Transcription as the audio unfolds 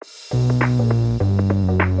Right,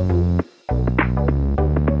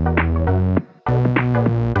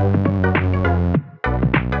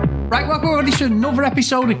 welcome everybody to another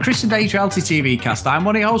episode of Chris and Dave's Reality TV Cast. I'm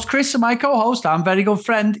one of your hosts, Chris, and my co-host, our very good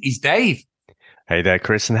friend, is Dave. Hey there,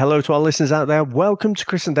 Chris, and hello to our listeners out there. Welcome to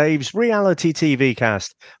Chris and Dave's Reality TV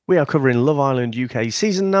Cast. We are covering Love Island UK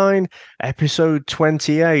Season 9, Episode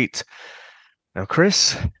 28. Now,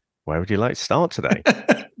 Chris, where would you like to start today?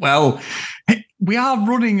 Well, we are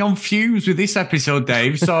running on fumes with this episode,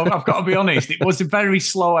 Dave, so I've got to be honest, it was a very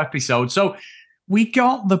slow episode. So we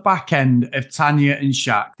got the back end of Tanya and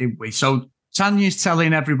Shaq, didn't we? So Tanya's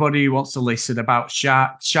telling everybody who wants to listen about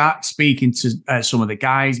Shaq. Shaq speaking to some of the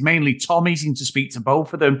guys, mainly Tommy seemed to speak to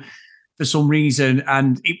both of them for some reason.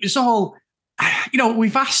 And it was all,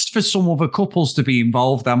 we've asked for some other couples to be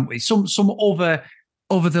involved, haven't we? Some other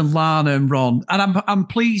than Lana and Ron. And I'm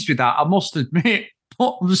pleased with that, I must admit.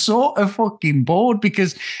 But I'm sort of fucking bored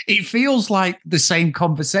because it feels like the same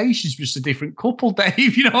conversations, just a different couple, Dave.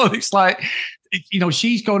 It's like,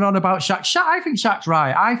 she's going on about Shaq. I think Shaq's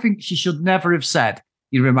right. I think she should never have said,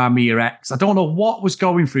 "You remind me of your ex." I don't know what was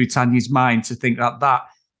going through Tanya's mind to think that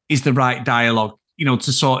is the right dialogue, to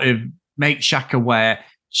sort of make Shaq aware.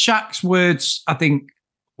 Shaq's words, I think,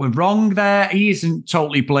 were wrong there. He isn't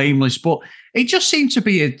totally blameless, but it just seemed to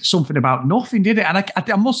be something about nothing, did it? And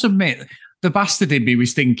I must admit, the bastard in me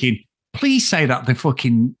was thinking, please say that they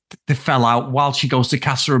fell out while she goes to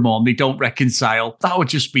Casa Amor and they don't reconcile. That would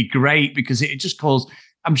just be great because it just caused,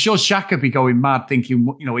 I'm sure Shaq would be going mad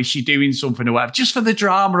thinking, is she doing something or whatever, just for the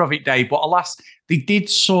drama of it, Dave. But alas, they did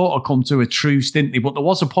sort of come to a truce, didn't they? But there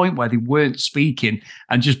was a point where they weren't speaking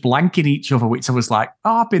and just blanking each other, which I was like,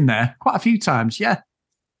 I've been there quite a few times, yeah.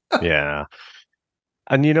 Yeah.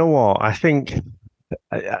 And you know what? I think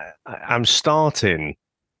I'm starting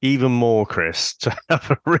even more, Chris, to have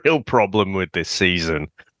a real problem with this season.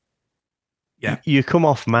 Yeah. You come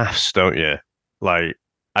off maths, don't you? Like,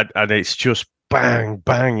 and it's just bang,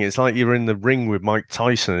 bang. It's like you're in the ring with Mike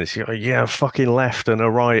Tyson. It's fucking left and a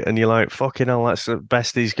right. And you're like, fucking hell, that's the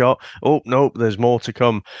best he's got. Oh, nope, there's more to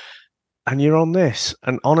come. And you're on this.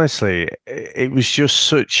 And honestly, it was just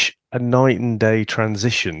such a night and day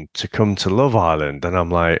transition to come to Love Island. And I'm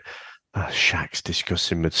like, Shaq's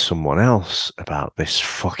discussing with someone else about this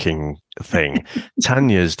fucking thing.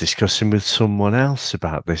 Tanya's discussing with someone else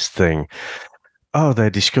about this thing. Oh, they're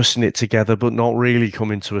discussing it together, but not really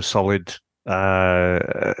coming to a solid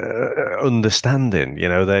understanding.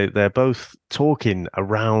 They're both talking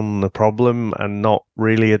around the problem and not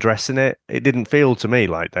really addressing it. It didn't feel to me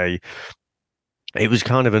like it was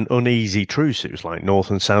kind of an uneasy truce. It was like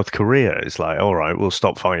North and South Korea. It's like, all right, we'll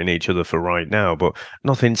stop fighting each other for right now, but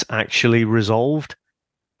nothing's actually resolved.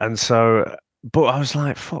 And so, but I was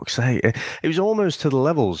like, fuck's sake. It was almost to the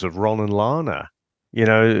levels of Ron and Lana.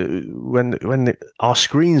 When our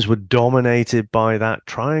screens were dominated by that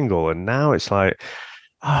triangle, and now it's like,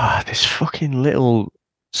 this fucking little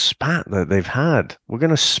spat that they've had. We're going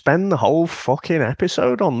to spend the whole fucking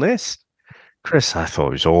episode on this. Chris, I thought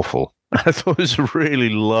it was awful. I thought it was a really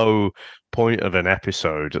low point of an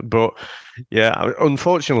episode, but yeah,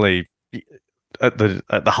 unfortunately, at the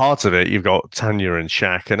heart of it, you've got Tanya and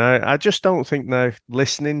Shaq, and I just don't think they're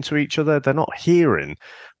listening to each other. They're not hearing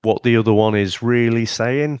what the other one is really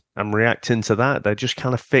saying and reacting to that. They're just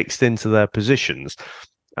kind of fixed into their positions,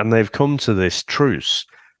 and they've come to this truce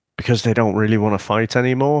because they don't really want to fight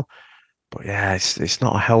anymore. But yeah, it's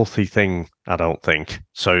not a healthy thing, I don't think.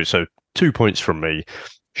 So 2 points from me.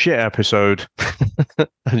 Shit episode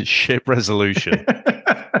and shit resolution.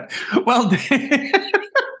 Well, I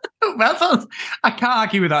can't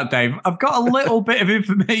argue with that, Dave. I've got a little bit of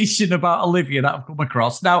information about Olivia that I've come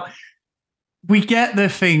across. Now, we get the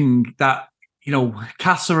thing that,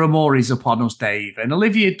 Casa Amor is upon us, Dave. And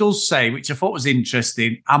Olivia does say, which I thought was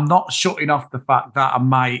interesting, I'm not shutting off the fact that I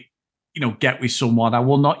might, get with someone. I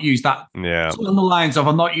will not use that. Yeah. So on the lines of,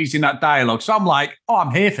 I'm not using that dialogue. So I'm like,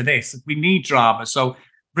 I'm here for this. We need drama. So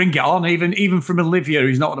bring it on, even from Olivia,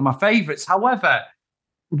 who's not one of my favourites. However,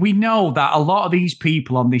 we know that a lot of these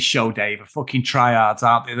people on this show, Dave, are fucking tryhards,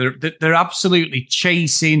 aren't they? They're absolutely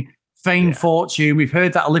chasing fame, fortune. We've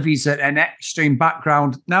heard that Olivia's an extreme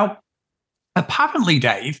background. Now, apparently,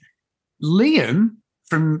 Dave, Liam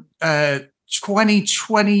from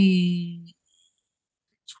 2020,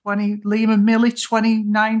 Liam and Millie,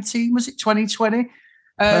 2019, was it 2020?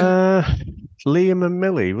 Liam and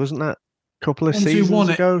Millie, wasn't that couple of seasons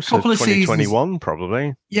ago? So 2021,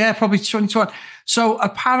 probably. Yeah, probably 2021. So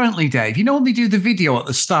apparently, Dave, when they do the video at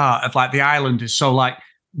the start of like the Islanders, so like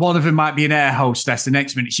one of them might be an air hostess, the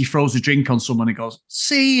next minute she throws a drink on someone and goes,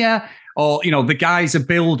 see ya. Or, the guy's a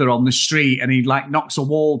builder on the street and he like knocks a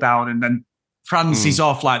wall down and then prances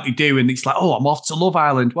off like they do. And it's like, oh, I'm off to Love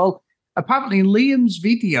Island. Well, apparently in Liam's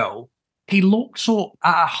video, he looks up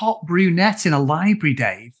at a hot brunette in a library,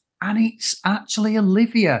 Dave, and it's actually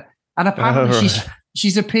Olivia. And apparently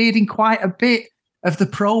she's appeared in quite a bit of the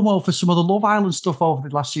promo for some of the Love Island stuff over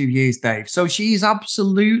the last few years, Dave. So she's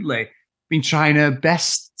absolutely been trying her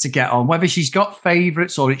best to get on, whether she's got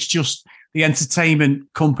favourites or it's just the entertainment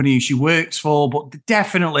company she works for. But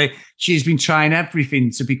definitely she's been trying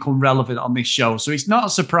everything to become relevant on this show. So it's not a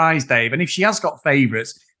surprise, Dave. And if she has got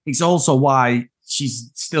favourites, it's also why she's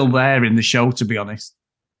still there in the show, to be honest.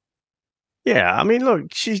 Yeah, I mean,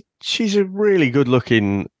 look, she's a really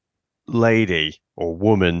good-looking lady or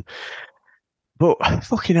woman. But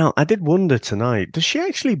fucking hell, I did wonder tonight, does she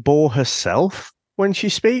actually bore herself when she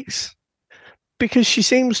speaks? Because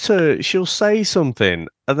she'll say something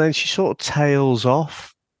and then she sort of tails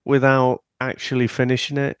off without actually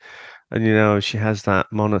finishing it. And, she has that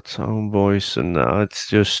monotone voice and it's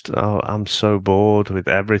just, I'm so bored with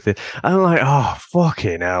everything. I'm like, oh,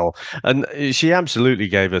 fucking hell. And she absolutely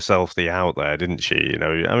gave herself the out there, didn't she?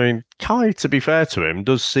 I mean, Kai, to be fair to him,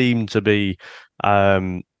 does seem to be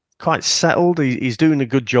quite settled. He's doing a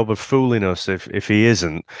good job of fooling us if he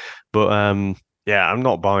isn't. But yeah, I'm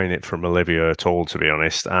not buying it from Olivia at all, to be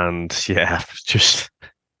honest. And yeah,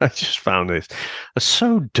 I just found this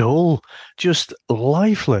so dull, just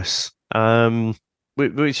lifeless.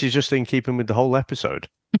 Which is just in keeping with the whole episode.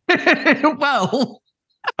 Well,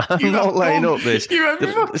 I'm not laying up this.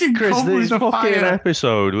 Chris, this fucking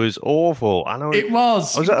episode was awful. I know it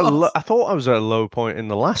was. I thought I was at a low point in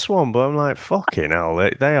the last one, but I'm like, fucking hell,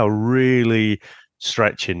 they are really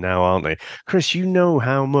stretching now, aren't they? Chris, you know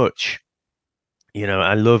how much.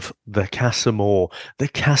 I love the Casamore, the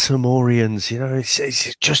Casamorians.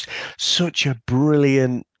 It's just such a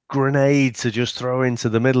brilliant grenade to just throw into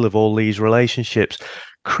the middle of all these relationships.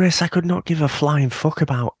 Chris, I could not give a flying fuck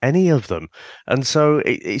about any of them. And so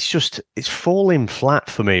it's falling flat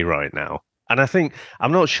for me right now. And I think,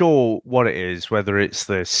 I'm not sure what it is, whether it's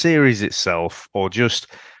the series itself or just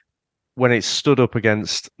when it's stood up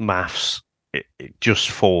against maths, it just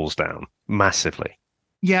falls down massively.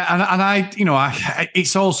 Yeah, and I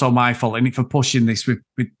it's also my fault for pushing this with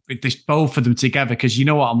this both of them together, because you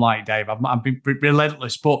know what I'm like, Dave. I'm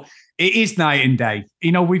relentless, but it is night and day.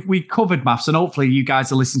 We covered maths, and hopefully you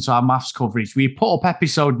guys are listening to our maths coverage. We put up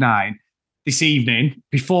episode 9 this evening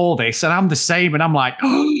before this, and I'm the same, and I'm like,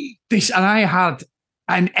 oh, this, and I had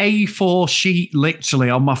an A4 sheet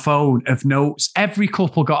literally on my phone of notes. Every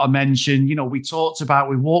couple got a mention. We talked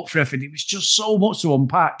about, we walked through everything. It was just so much to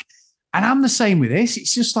unpack. And I'm the same with this.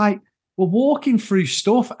 It's just like we're walking through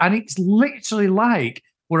stuff and it's literally like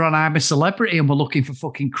we're on I'm a Celebrity and we're looking for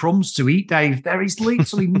fucking crumbs to eat, Dave. There is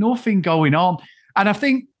literally nothing going on. And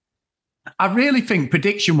I really think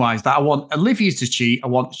prediction-wise that I want Olivia to cheat. I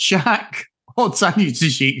want Shaq or Tanya to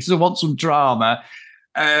cheat because I want some drama.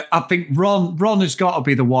 I think Ron has got to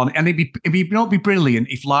be the one. And it'd not be brilliant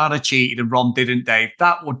if Lana cheated and Ron didn't, Dave.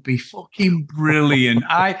 That would be fucking brilliant.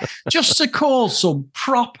 Just to cause some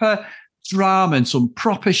proper drama and some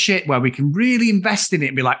proper shit where we can really invest in it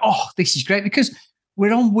and be like, oh, this is great, because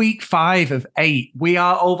we're on week 5 of 8. We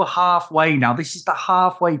are over halfway now. This is the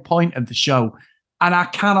halfway point of the show. And I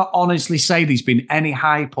cannot honestly say there's been any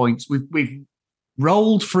high points. We've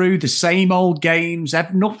rolled through the same old games.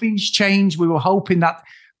 Nothing's changed. We were hoping that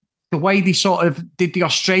the way they sort of did the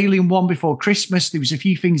Australian one before Christmas, there was a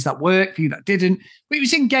few things that worked, a few that didn't. But it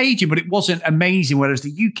was engaging, but it wasn't amazing. Whereas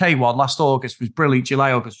the UK one last August was brilliant.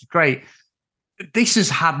 July, August was great. This has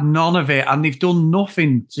had none of it, and they've done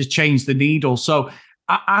nothing to change the needle. So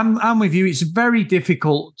I'm with you. It's very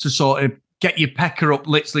difficult to sort of get your pecker up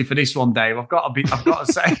literally for this one, Dave. I've got to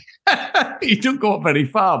say, you don't go up very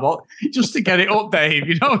far, but just to get it up, Dave,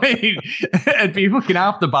 you know what I mean? It'd be fucking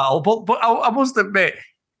half the battle. But I must admit,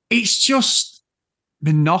 it's just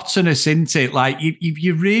monotonous, isn't it? Like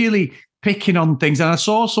you're really picking on things. And I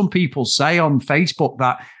saw some people say on Facebook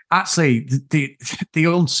that actually the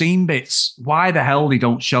unseen bits, why the hell they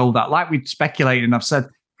don't show that? Like we'd speculated, and I've said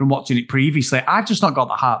from watching it previously, I've just not got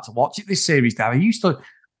the heart to watch it this series, Dave. I used to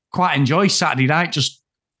quite enjoy Saturday night, just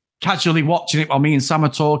casually watching it while me and Sam are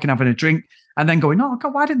talking, having a drink, and then going, oh,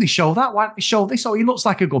 God, why didn't they show that? Why didn't they show this? Oh, he looks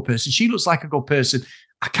like a good person. She looks like a good person.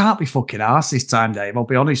 I can't be fucking arsed this time, Dave. I'll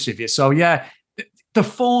be honest with you. So, yeah, the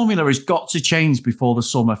formula has got to change before the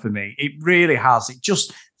summer for me. It really has. It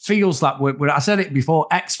just feels like we're I said it before,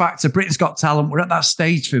 X Factor, Britain's Got Talent. We're at that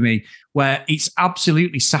stage for me where it's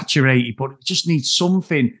absolutely saturated, but it just needs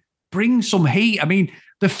something. Bring some heat. I mean,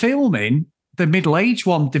 the filming, the middle-aged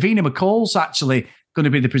one, Davina McCall's actually going to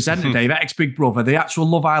be the presenter, Dave, ex-Big Brother, the actual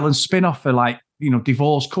Love Island spin-off for like,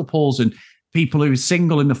 divorced couples and people who are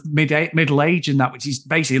single in the middle age and that, which is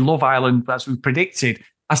basically Love Island, as we predicted.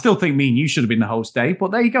 I still think me and you should have been the host, Dave,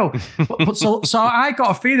 but there you go. So I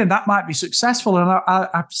got a feeling that might be successful. And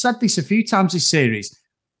I've said this a few times this series.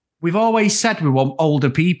 We've always said we want older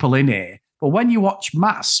people in here. But when you watch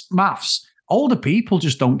maths, older people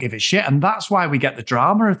just don't give a shit. And that's why we get the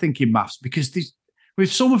drama of thinking maths, because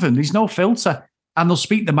with some of them, there's no filter and they'll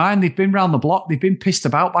speak their mind. They've been around the block. They've been pissed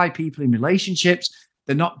about by people in relationships.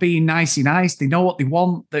 They're not being nicey nice. They know what they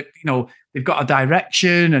want. They've got a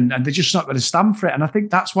direction and they're just not going to stand for it. And I think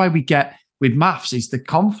that's why we get with maths is the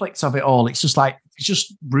conflict of it all. It's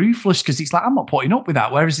just ruthless because it's like, I'm not putting up with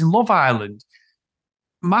that. Whereas in Love Island,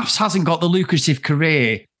 maths hasn't got the lucrative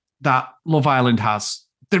career that Love Island has.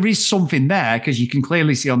 There is something there because you can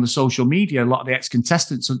clearly see on the social media, a lot of the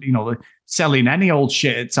ex-contestants, they're selling any old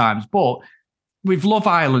shit at times. But with Love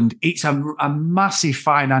Island, it's a massive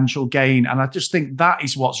financial gain. And I just think that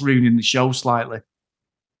is what's ruining the show slightly.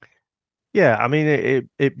 Yeah, I mean,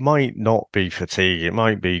 it might not be fatigue. It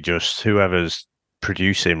might be just whoever's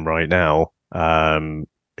producing right now.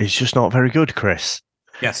 It's just not very good, Chris.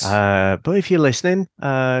 Yes. But if you're listening,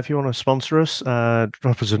 if you want to sponsor us,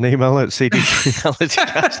 drop us an email at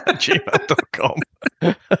cd3realitycast@gmail.com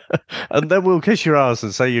and then we'll kiss your ass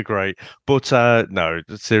and say you're great. But no,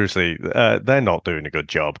 seriously, they're not doing a good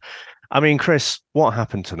job. I mean, Chris, what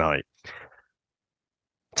happened tonight?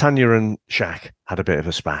 Tanya and Shaq had a bit of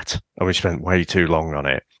a spat, and we spent way too long on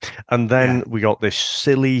it. And then we got this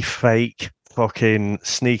silly, fake, fucking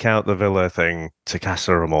sneak out the villa thing to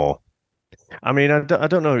Casa Amor. I mean, I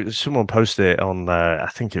don't know. Someone posted it on, I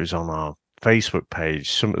think it was on our Facebook page.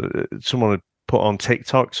 Someone had put on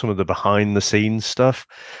TikTok some of the behind the scenes stuff,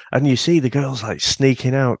 and you see the girls like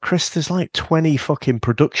sneaking out. Chris, there's like 20 fucking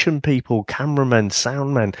production people, cameramen,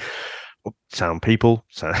 sound people,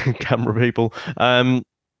 camera people,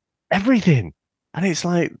 everything. And it's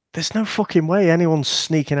like, there's no fucking way anyone's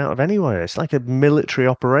sneaking out of anywhere. It's like a military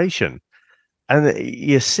operation. And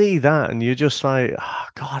you see that and you're just like, oh,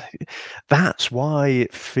 God, that's why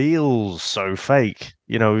it feels so fake.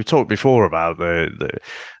 We've talked before about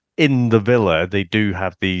in the villa, they do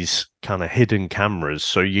have these kind of hidden cameras.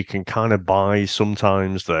 So you can kind of buy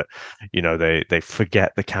sometimes that, they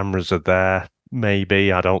forget the cameras are there.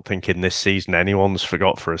 Maybe. I don't think in this season anyone's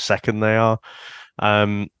forgot for a second they are.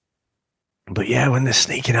 But yeah, when they're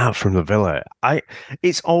sneaking out from the villa,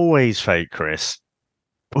 it's always fake, Chris.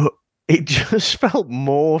 But it just felt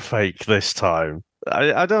more fake this time.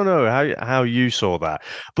 I don't know how you saw that.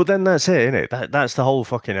 But then that's it, innit? That's the whole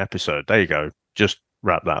fucking episode. There you go. Just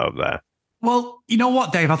wrap that up there. Well, you know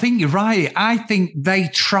what, Dave? I think you're right. I think they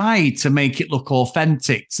tried to make it look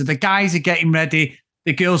authentic. So the guys are getting ready.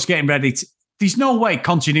 The girls getting ready. There's no way,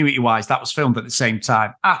 continuity-wise, that was filmed at the same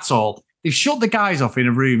time at all. They've shut the guys off in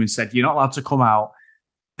a room and said, you're not allowed to come out.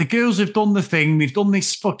 The girls have done the thing. They've done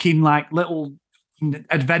this fucking like little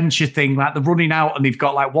adventure thing, like they're running out and they've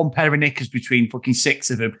got like one pair of knickers between fucking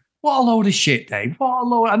six of them. What a load of shit, Dave. What a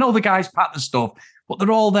load. I know the guys pack the stuff, but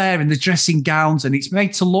they're all there in the dressing gowns and it's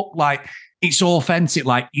made to look like it's authentic,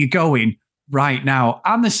 like you're going right now.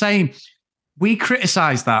 I'm the same. We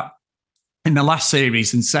criticised that in the last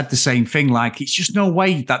series and said the same thing. Like, it's just no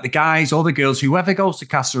way that the guys or the girls, whoever goes to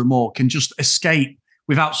Casa Amor, can just escape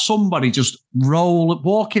without somebody just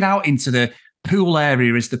walking out into the pool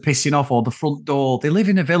area as they're pissing off or the front door. They live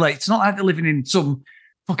in a villa. It's not like they're living in some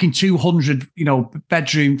fucking 200,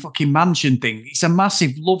 bedroom fucking mansion thing. It's a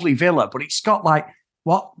massive, lovely villa, but it's got like,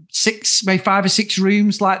 maybe 5 or 6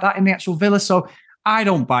 rooms like that in the actual villa. So I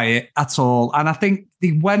don't buy it at all. And I think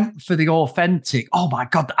they went for the authentic. Oh my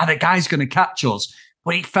God, the guy's going to catch us.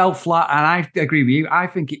 But it fell flat. And I agree with you. I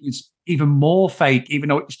think it was even more fake, even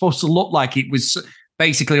though it was supposed to look like it was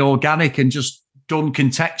basically organic and just done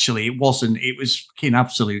contextually. It wasn't. It was fucking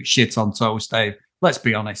absolute shit on toast, Dave. Let's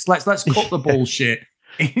be honest. Let's cut the bullshit.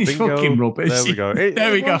 It's fucking rubbish. There we go.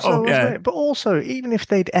 There we go. Yeah. But also, even if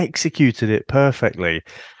they'd executed it perfectly,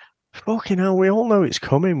 fucking hell, we all know it's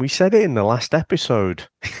coming. We said it in the last episode.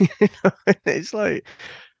 It's like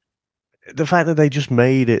the fact that they just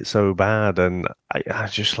made it so bad, and I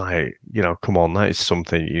just like, come on, that is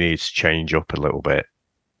something you need to change up a little bit.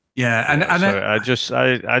 Yeah, I just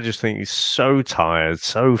think it's so tired,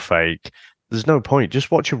 so fake. There's no point.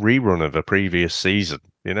 Just watch a rerun of a previous season.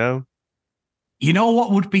 You know what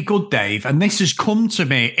would be good, Dave? And this has come to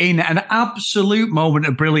me in an absolute moment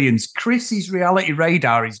of brilliance. Chris's reality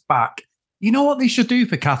radar is back. You know what they should do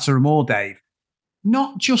for Casa Amor, Dave?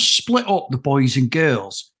 Not just split up the boys and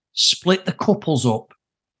girls, split the couples up.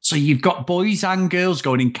 So you've got boys and girls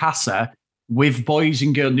going in Casa, with boys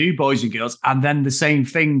and girls, new boys and girls, and then the same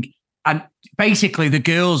thing. And basically, the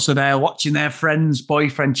girls are there watching their friends'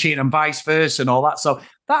 boyfriend cheating and vice versa and all that. So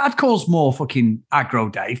that'd cause more fucking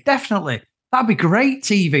aggro, Dave. Definitely. That'd be great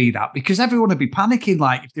TV, that, because everyone would be panicking,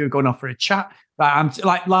 like, if they were going off for a chat.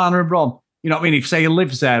 Like Lana and Ron, you know what I mean? If, say, he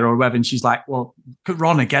lives there or whatever, and she's like, well,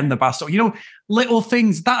 Ron again, the bastard. You know, little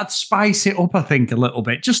things, that'd spice it up, I think, a little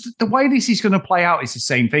bit. Just the way this is going to play out is the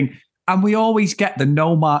same thing. And we always get the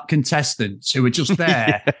no-mark contestants who are just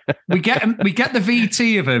there. We get the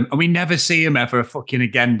VT of them, and we never see them ever fucking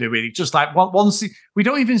again, do we? Just like once we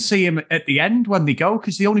don't even see them at the end when they go,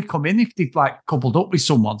 because they only come in if they've like coupled up with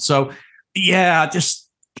someone. So yeah, just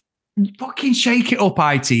fucking shake it up,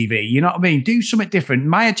 ITV. You know what I mean? Do something different.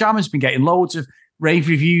 Maya Jama's been getting loads of rave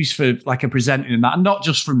reviews for like a presenting and that, and not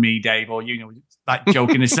just from me, Dave, or you know, like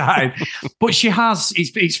joking aside, but she has.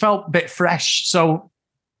 It's felt a bit fresh. So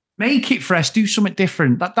make it fresh. Do something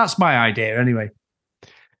different. That's my idea, anyway.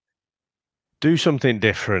 Do something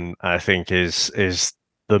different, I think, is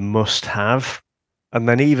the must-have. And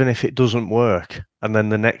then even if it doesn't work, and then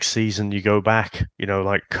the next season you go back, you know,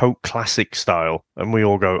 like Coke Classic style, and we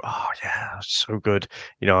all go, oh, yeah, that's so good.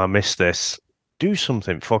 You know, I miss this. Do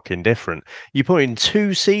something fucking different. You're putting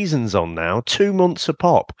 2 seasons on now, 2 months a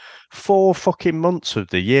pop, 4 fucking months of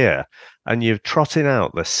the year, and you're trotting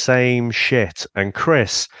out the same shit. And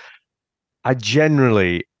Chris, I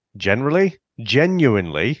genuinely, use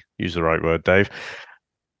the right word, Dave,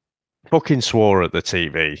 fucking swore at the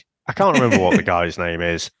TV. I can't remember what the guy's name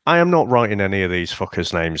is. I am not writing any of these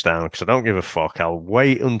fuckers' names down because I don't give a fuck. I'll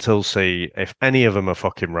wait until see if any of them are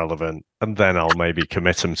fucking relevant, and then I'll maybe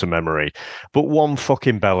commit them to memory. But one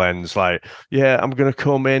fucking bellend's like, yeah, I'm going to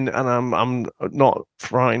come in and I'm not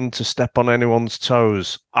frightened to step on anyone's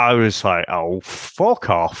toes. I was like, oh, fuck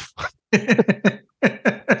off.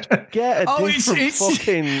 Get a different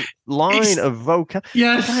fucking line of vocab.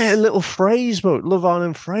 Yes. Like a little phrase book, Love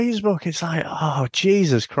Island phrase book. It's like, oh,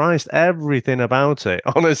 Jesus Christ, everything about it,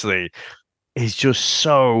 honestly, is just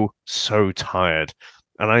so tired.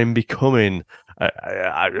 And I'm becoming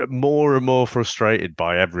more and more frustrated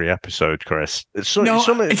by every episode, Chris.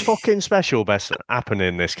 Something fucking special best happening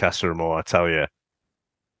in this Casa Amor, I tell you.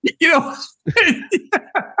 You know,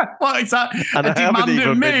 what is that? And I haven't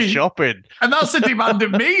even been shopping. And that's a demand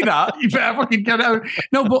of me, that. You better fucking get out.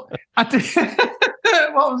 No, but I did.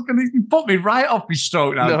 What was going to put me right off my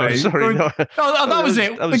stroke now, No, Dave. sorry. No, that was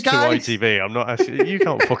it. That was too ITV. I'm not actually, you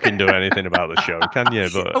can't fucking do anything about the show, can you?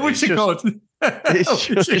 But I wish you could. It's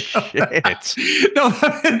just shit.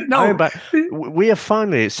 No. But we have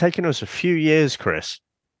finally, it's taken us a few years, Chris,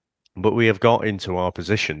 but we have got into our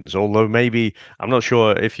positions. Although maybe, I'm not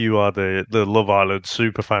sure if you are the Love Island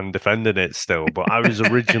superfan defending it still, but I was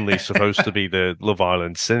originally supposed to be the Love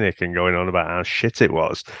Island cynic and going on about how shit it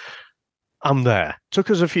was. I'm there. Took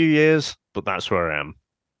us a few years, but that's where I am.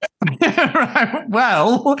 Right.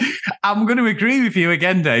 Well, I'm going to agree with you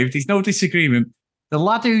again, Dave. There's no disagreement. The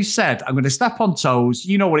lad who said, I'm going to step on toes,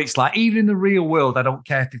 you know what it's like. Even in the real world, I don't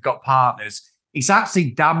care if they've got partners. It's actually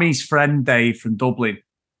Dammy's friend, Dave, from Dublin.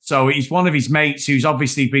 So he's one of his mates who's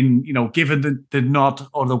obviously been, you know, given the nod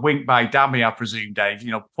or the wink by Dammy, I presume, Dave, you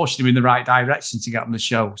know, pushed him in the right direction to get on the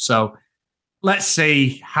show. So let's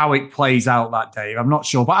see how it plays out that day. I'm not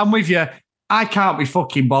sure, but I'm with you. I can't be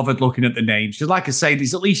fucking bothered looking at the names because, like I say,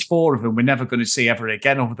 there's at least 4 of them we're never going to see ever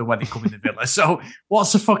again other than when they come in the villa. So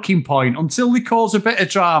what's the fucking point? Until they cause a bit of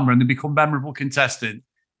drama and they become memorable contestants,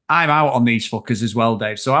 I'm out on these fuckers as well,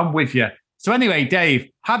 Dave. So I'm with you. So anyway, Dave,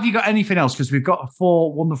 have you got anything else? Because we've got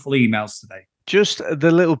 4 wonderful emails today. Just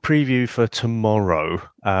the little preview for tomorrow.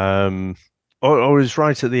 Or it was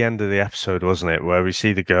right at the end of the episode, wasn't it? Where we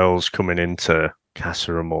see the girls coming into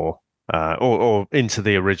Casa Amor. Or into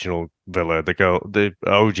the original villa. The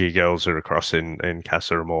OG girls are across in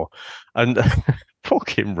Casa Amor. And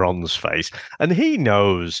fucking Ron's face. And he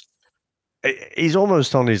knows he's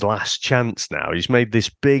almost on his last chance now. He's made this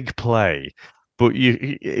big play. But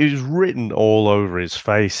it was written all over his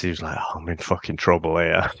face. He was like, oh, I'm in fucking trouble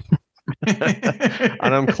here.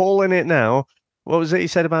 And I'm calling it now. What was it he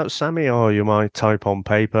said about Sammy? Oh, you're my type on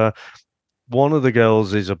paper. One of the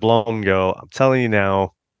girls is a blonde girl. I'm telling you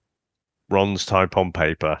now, Ron's type on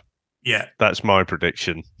paper. Yeah. That's my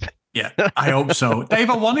prediction. Yeah, I hope so. Dave,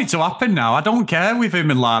 I want it to happen now. I don't care with him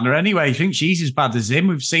and Lana anyway. I think she's as bad as him.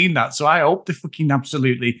 We've seen that. So I hope they fucking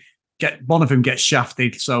absolutely one of them gets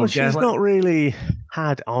shafted. So she's not really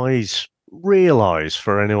had real eyes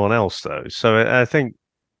for anyone else though. So I think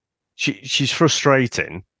she's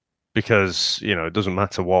frustrating because, you know, it doesn't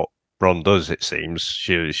matter what Ron does, it seems.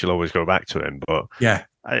 She'll always go back to him. But yeah,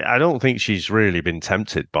 I don't think she's really been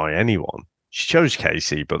tempted by anyone. She chose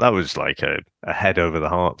Casey, but that was like a head over the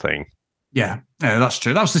heart thing. Yeah, that's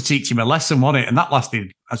true. That was to teach him a lesson, wasn't it? And that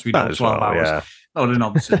lasted, as we know, 12 hours. Yeah. Load of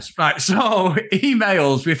nonsense. Right, so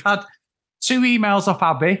emails. We've had 2 emails off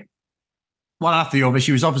Abby, one after the other.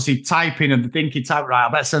 She was obviously typing and thinking, right, I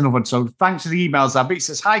better send another one. So thanks for the emails, Abby. It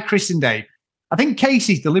says, hi, Chris and Dave. I think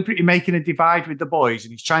Casey's deliberately making a divide with the boys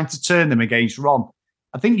and he's trying to turn them against Ron.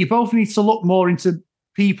 I think you both need to look more into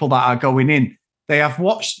people that are going in. They have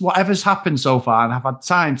watched whatever's happened so far and have had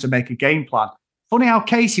time to make a game plan. Funny how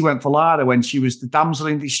Casey went for Lara when she was the damsel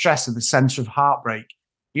in distress at the centre of heartbreak.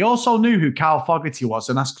 He also knew who Carl Fogarty was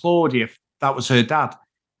and asked Claudia if that was her dad.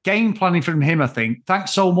 Game planning from him, I think.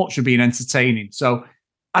 Thanks so much for being entertaining. So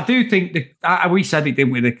I do think that we said it,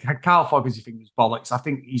 didn't we? The Carl Fogarty thing was bollocks. I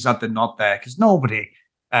think he's had the nod there because nobody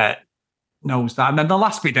knows that. And then the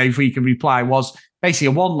last bit, Dave, where you can reply was basically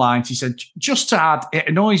a one line. She said, just to add, it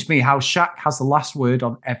annoys me how Shaq has the last word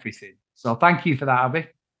on everything. So thank you for that, Abby.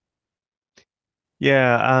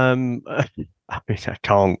 Yeah, I mean,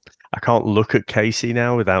 I can't look at Casey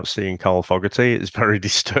now without seeing Carl Fogarty. It's very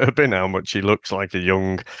disturbing how much he looks like a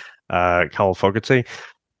young Carl Fogarty.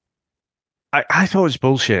 I thought it was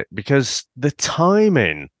bullshit because the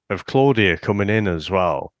timing of Claudia coming in as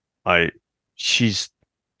well. She's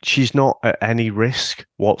not at any risk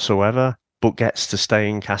whatsoever, but gets to stay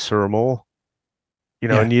in Casa Amor. You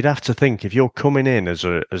know, and you'd have to think if you're coming in as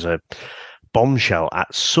a bombshell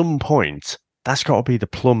at some point. That's got to be the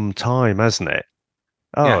plum time, hasn't it?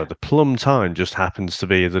 Oh, the plum time just happens to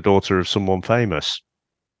be the daughter of someone famous.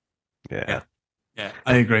 Yeah,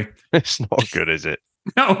 I agree. It's not good, is it?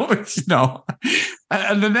 No, it's not.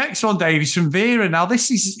 And the next one, Dave, is from Vera. Now,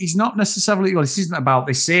 this is not necessarily, this isn't about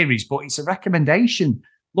this series, but it's a recommendation.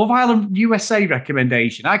 Love Island USA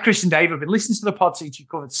recommendation. Hi, Chris and Dave. I've been listening to the pod since you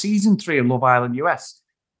covered season 3 of Love Island US.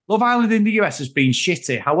 Love Island in the US has been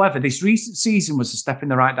shitty. However, this recent season was a step in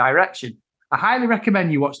the right direction. I highly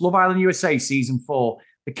recommend you watch Love Island USA Season 4.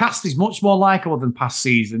 The cast is much more likeable than past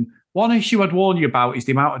season. One issue I'd warn you about is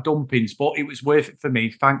the amount of dumpings, but it was worth it for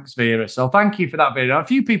me. Thanks, Vera. So thank you for that, Vera. A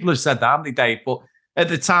few people have said that, haven't they, Dave? But at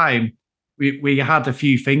the time, we had a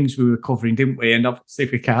few things we were covering, didn't we? And obviously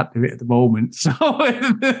we can't do it at the moment. So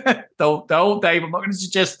don't, Dave. I'm not going to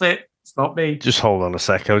suggest it. It's not me. Just hold on a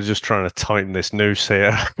sec. I was just trying to tighten this noose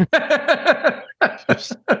here.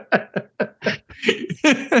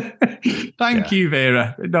 Thank you,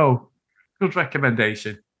 Vera. No, good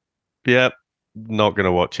recommendation. Yep, not going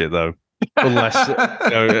to watch it though, unless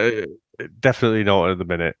definitely not at the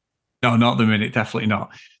minute. No, not at the minute, definitely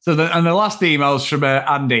not. So, the last email's from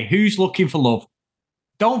Andy, who's looking for love.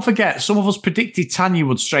 Don't forget, some of us predicted Tanya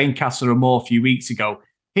would strain Casa Amor a few weeks ago.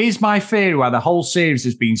 Here's my theory why the whole series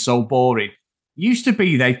has been so boring. Used to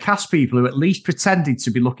be they'd cast people who at least pretended to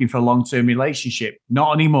be looking for a long-term relationship.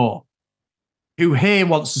 Not anymore. Who here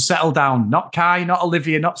wants to settle down? Not Kai, not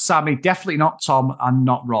Olivia, not Sammy, definitely not Tom, and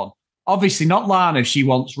not Ron. Obviously not Lana if she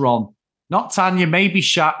wants Ron. Not Tanya, maybe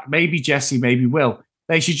Shaq, maybe Jesse, maybe Will.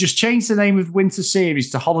 They should just change the name of the winter series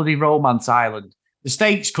to Holiday Romance Island. The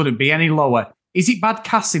stakes couldn't be any lower. Is it bad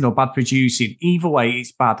casting or bad producing? Either way,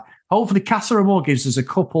 it's bad. Hopefully Casa Amor gives us a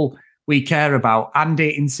couple we care about,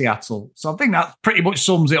 Andy in Seattle. So I think that pretty much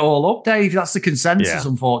sums it all up, Dave. That's the consensus,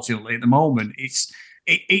 unfortunately, at the moment.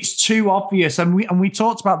 It's too obvious. And we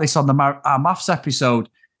talked about this on our maths episode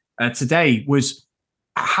today, was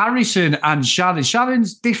Harrison and Shannon.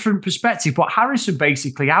 Shannon's different perspective, but Harrison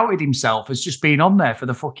basically outed himself as just being on there for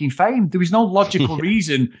the fucking fame. There was no logical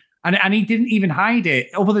reason. And he didn't even hide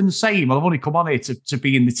it, other than saying, well, I've only come on here to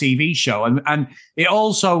be in the TV show. And it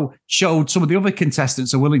also showed some of the other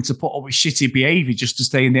contestants are willing to put up with shitty behaviour just to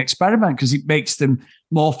stay in the experiment because it makes them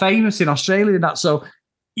more famous in Australia and that. So,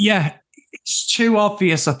 yeah, it's too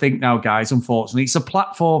obvious, I think, now, guys, unfortunately. It's a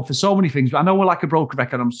platform for so many things. I know we're like a broken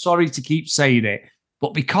record. I'm sorry to keep saying it.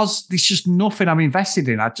 But because there's just nothing I'm invested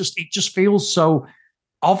in, it just feels so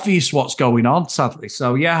obvious what's going on, sadly.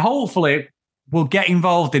 So, yeah, hopefully we'll get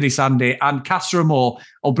involved in this, Andy, and Casa Amor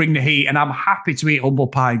will bring the heat, and I'm happy to eat humble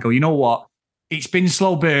pie and go, you know what? It's been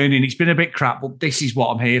slow burning, it's been a bit crap, but this is what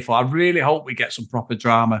I'm here for. I really hope we get some proper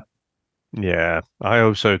drama. Yeah, I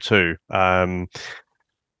hope so too. I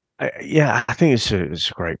think it's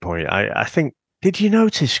a great point. I think, did you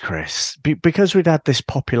notice, Chris, because we'd had this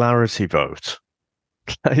popularity vote,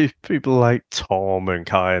 people like Tom and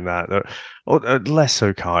Kai and that, or less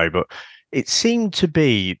so Kai, but it seemed to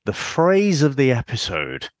be the phrase of the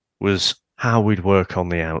episode was how we'd work on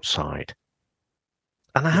the outside.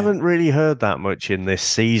 And I haven't really heard that much in this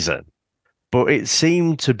season. But it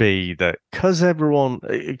seemed to be that because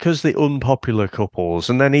the unpopular couples,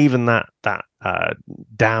 and then even that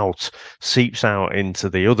doubt seeps out into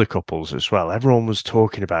the other couples as well. Everyone was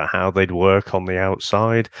talking about how they'd work on the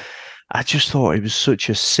outside. I just thought it was such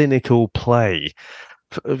a cynical play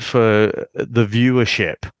for the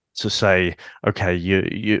viewership to say, okay,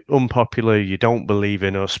 you're unpopular, you don't believe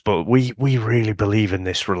in us, but we really believe in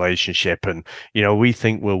this relationship, and we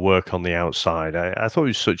think we'll work on the outside. I thought it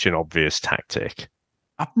was such an obvious tactic.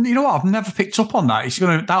 You know what? I've never picked up on that.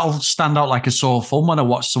 That'll stand out like a sore thumb when I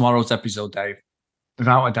watch tomorrow's episode, Dave.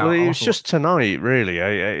 Without a doubt. Well, it was just tonight, really.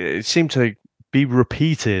 It seemed to be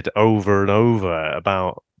repeated over and over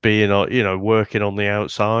about being, working on the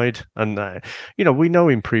outside. And, we know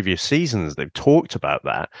in previous seasons they've talked about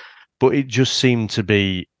that, but it just seemed to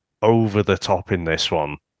be over the top in this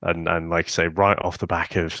one. And like I say, right off the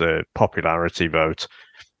back of the popularity vote,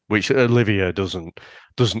 which Olivia doesn't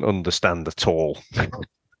understand at all.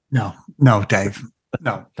 No, Dave.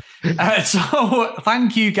 No. So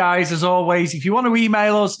thank you guys, as always. If you want to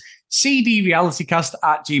email us,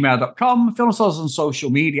 cdrealitycast@gmail.com. Film us on social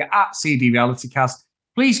media @cdrealitycast.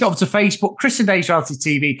 Please go over to Facebook, Chris and Dave's Reality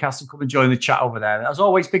TV Cast, and come and join the chat over there. As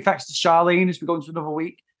always, big thanks to Charlene as we go into another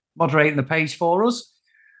week, moderating the page for us.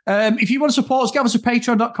 If you want to support us, get us to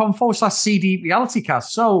patreon.com/cdrealitycast.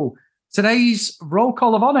 So today's roll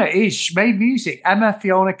call of honor is Made Music, Emma,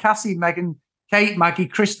 Fiona, Cassie, Megan, Kate, Maggie,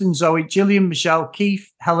 Kristen, Zoe, Gillian, Michelle,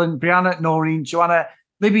 Keith, Helen, Brianna, Noreen, Joanna,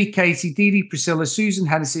 Libby, Katie, Dee Dee, Priscilla, Susan,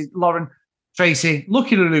 Hennessy, Lauren, Tracy,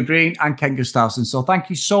 Lucky Lulu Green, and Ken Gustafson. So thank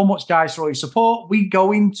you so much, guys, for all your support. We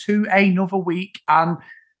go into another week, and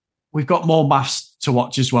we've got more maths to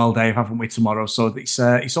watch as well, Dave, haven't we, tomorrow? So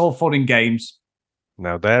it's all fun and games.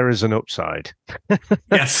 Now, there is an upside.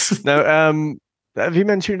 Yes. Now, have you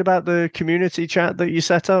mentioned about the community chat that you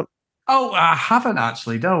set up? Oh, I haven't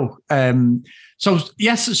actually, no. So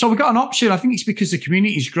we've got an option. I think it's because the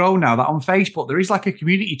community's grown now that on Facebook there is like a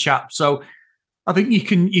community chat. So I think you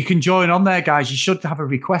can join on there, guys. You should have a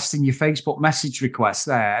request in your Facebook message request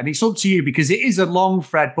there. And it's up to you because it is a long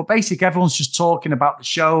thread, but basically everyone's just talking about the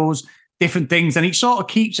shows, different things. And it sort of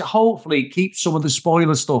keeps some of the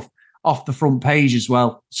spoiler stuff off the front page as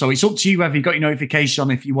well. So it's up to you whether you got your notification on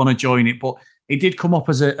if you want to join it. But it did come up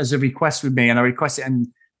as a request with me, and I requested it and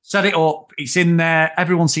set it up. It's in there.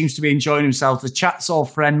 Everyone seems to be enjoying themselves. The chat's all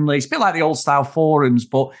friendly. It's a bit like the old style forums,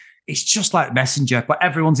 but it's just like Messenger, but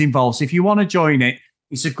everyone's involved. So if you want to join it,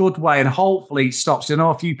 it's a good way, and hopefully it stops. I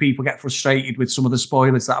know a few people get frustrated with some of the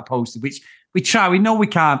spoilers that are posted, which we try. We know we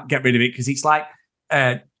can't get rid of it because it's like,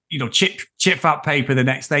 chip fat paper the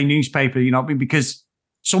next day, newspaper, because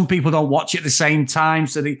some people don't watch it at the same time.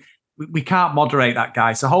 So we can't moderate that,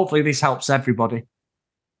 guy. So hopefully this helps everybody.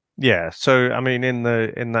 Yeah. So, I mean, in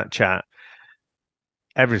that chat,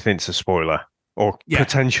 everything's a spoiler or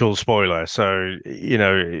potential spoiler. So,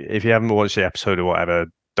 if you haven't watched the episode or whatever,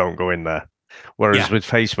 don't go in there. Whereas with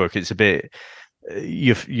Facebook, it's a bit,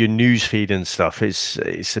 your news feed and stuff,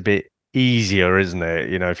 it's a bit easier, isn't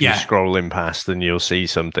it? If you're scrolling past, then you'll see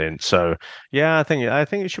something. So, I think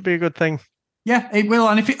it should be a good thing. Yeah, it will.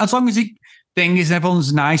 And as long as thing is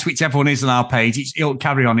everyone's nice, which everyone is on our page, it'll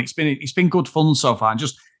carry on. It's been good fun so far, and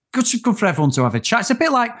just good for everyone to have a chat. It's a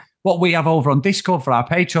bit like what we have over on Discord for our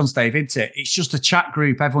patrons, Dave, isn't it? It's just a chat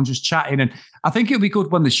group, everyone just chatting. And I think it'll be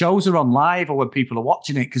good when the shows are on live or when people are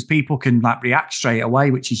watching it, because people can react straight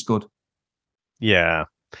away, which is good. Yeah.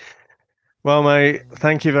 Well, mate,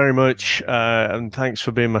 thank you very much. And thanks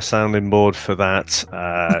for being my sounding board for that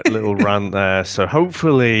little rant there. So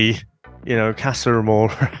hopefully, Casa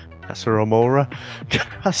Amora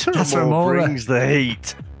brings the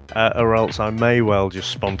heat. Or else I may well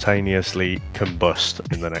just spontaneously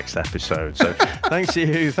combust in the next episode. So thanks to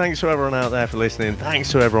you. Thanks to everyone out there for listening.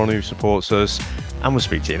 Thanks to everyone who supports us. And we'll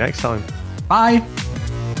speak to you next time. Bye.